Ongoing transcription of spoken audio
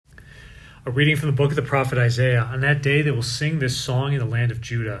A reading from the book of the prophet Isaiah. On that day they will sing this song in the land of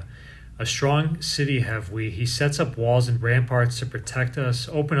Judah. A strong city have we. He sets up walls and ramparts to protect us.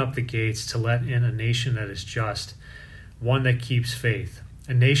 Open up the gates to let in a nation that is just, one that keeps faith.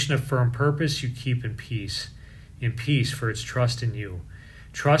 A nation of firm purpose you keep in peace for its trust in you.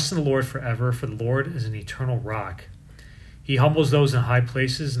 Trust in the Lord forever, for the Lord is an eternal rock. He humbles those in high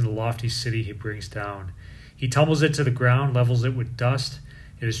places, and the lofty city he brings down. He tumbles it to the ground, levels it with dust.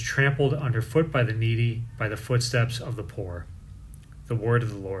 It is trampled underfoot by the needy, by the footsteps of the poor. The word of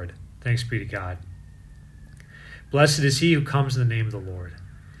the Lord. Thanks be to God. Blessed is he who comes in the name of the Lord.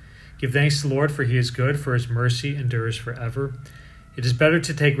 Give thanks to the Lord, for he is good, for his mercy endures forever. It is better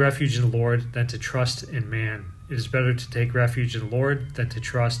to take refuge in the Lord than to trust in man. It is better to take refuge in the Lord than to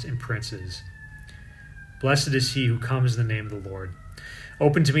trust in princes. Blessed is he who comes in the name of the Lord.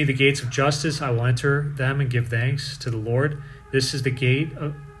 Open to me the gates of justice. I will enter them and give thanks to the Lord. This is the gate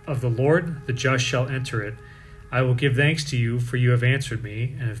of the Lord. The just shall enter it. I will give thanks to you, for you have answered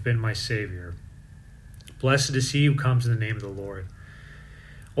me and have been my Savior. Blessed is he who comes in the name of the Lord.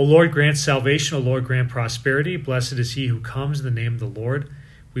 O Lord, grant salvation. O Lord, grant prosperity. Blessed is he who comes in the name of the Lord.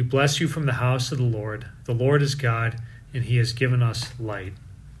 We bless you from the house of the Lord. The Lord is God, and he has given us light.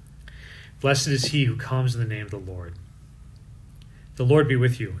 Blessed is he who comes in the name of the Lord. The Lord be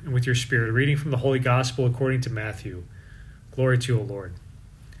with you, and with your spirit. A reading from the Holy Gospel according to Matthew. Glory to you, O Lord.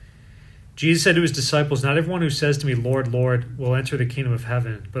 Jesus said to his disciples, "Not everyone who says to me, 'Lord, Lord,' will enter the kingdom of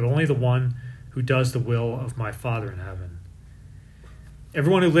heaven, but only the one who does the will of my Father in heaven.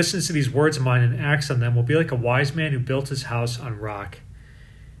 Everyone who listens to these words of mine and acts on them will be like a wise man who built his house on rock.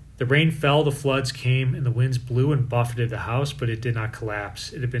 The rain fell, the floods came, and the winds blew and buffeted the house, but it did not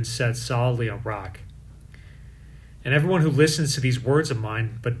collapse. It had been set solidly on rock. And everyone who listens to these words of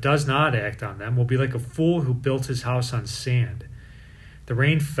mine but does not act on them will be like a fool who built his house on sand. The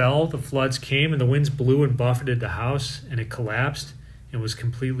rain fell, the floods came, and the winds blew and buffeted the house, and it collapsed and was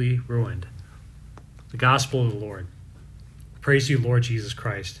completely ruined." The Gospel of the Lord. Praise you, Lord Jesus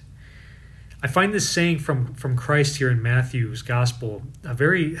Christ. I find this saying from Christ here in Matthew's Gospel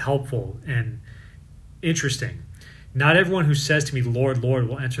very helpful and interesting. Not everyone who says to me, "Lord, Lord,"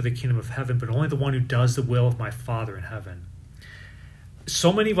 will enter the kingdom of heaven, but only the one who does the will of my Father in heaven.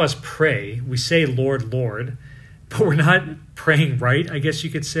 So many of us pray, we say, "Lord, Lord," but we're not praying right, I guess you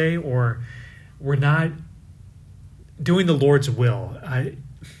could say, or we're not doing the Lord's will.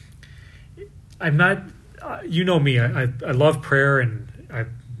 I'm not, you know me, I love prayer, and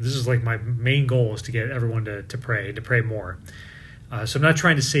this is like my main goal is to get everyone to pray more. So I'm not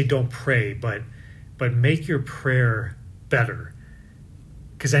trying to say don't pray, but make your prayer better.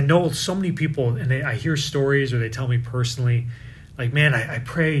 Because I know so many people, and I hear stories or they tell me personally, like, man, I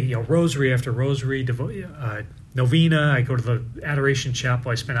pray, rosary after rosary, novena. I go to the Adoration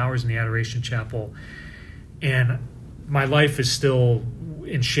Chapel. I spend hours in the Adoration Chapel, and my life is still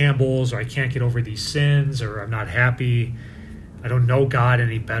in shambles, or I can't get over these sins, or I'm not happy. I don't know God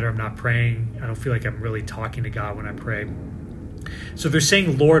any better. I'm not praying. I don't feel like I'm really talking to God when I pray. So they're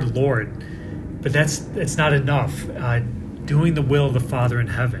saying, "Lord, Lord," but that's not enough. Doing the will of the Father in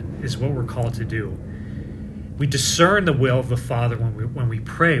heaven is what we're called to do. We discern the will of the Father when we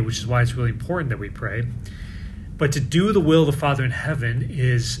pray, which is why it's really important that we pray. But to do the will of the Father in heaven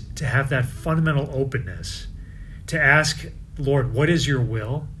is to have that fundamental openness, to ask, "Lord, what is your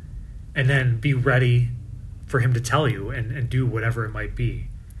will?" and then be ready for him to tell you and do whatever it might be.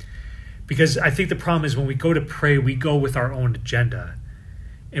 Because I think the problem is when we go to pray, we go with our own agenda.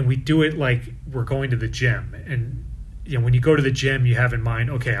 And we do it like we're going to the gym. And when you go to the gym, you have in mind,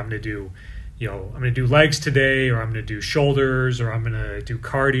 okay, I'm going to do legs today, or I'm going to do shoulders, or I'm going to do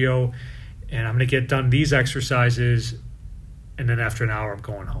cardio, and I'm going to get done these exercises, and then after an hour, I'm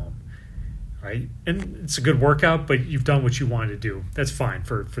going home. Right? And it's a good workout, but you've done what you wanted to do. That's fine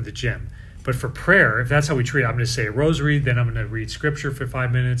for the gym. But for prayer, if that's how we treat it, I'm going to say a rosary, then I'm going to read scripture for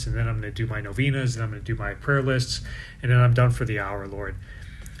 5 minutes, and then I'm going to do my novenas, and I'm going to do my prayer lists, and then I'm done for the hour, Lord.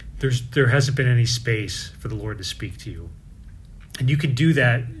 There hasn't been any space for the Lord to speak to you. And you can do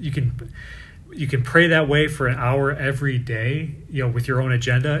that. You can pray that way for an hour every day, with your own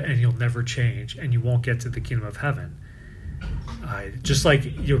agenda, and you'll never change, and you won't get to the kingdom of heaven. Just like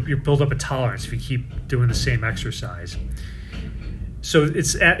you build up a tolerance if you keep doing the same exercise. So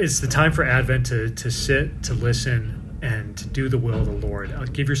it's the time for Advent to sit, to listen, and to do the will of the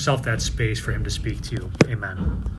Lord. Give yourself that space for him to speak to you. Amen.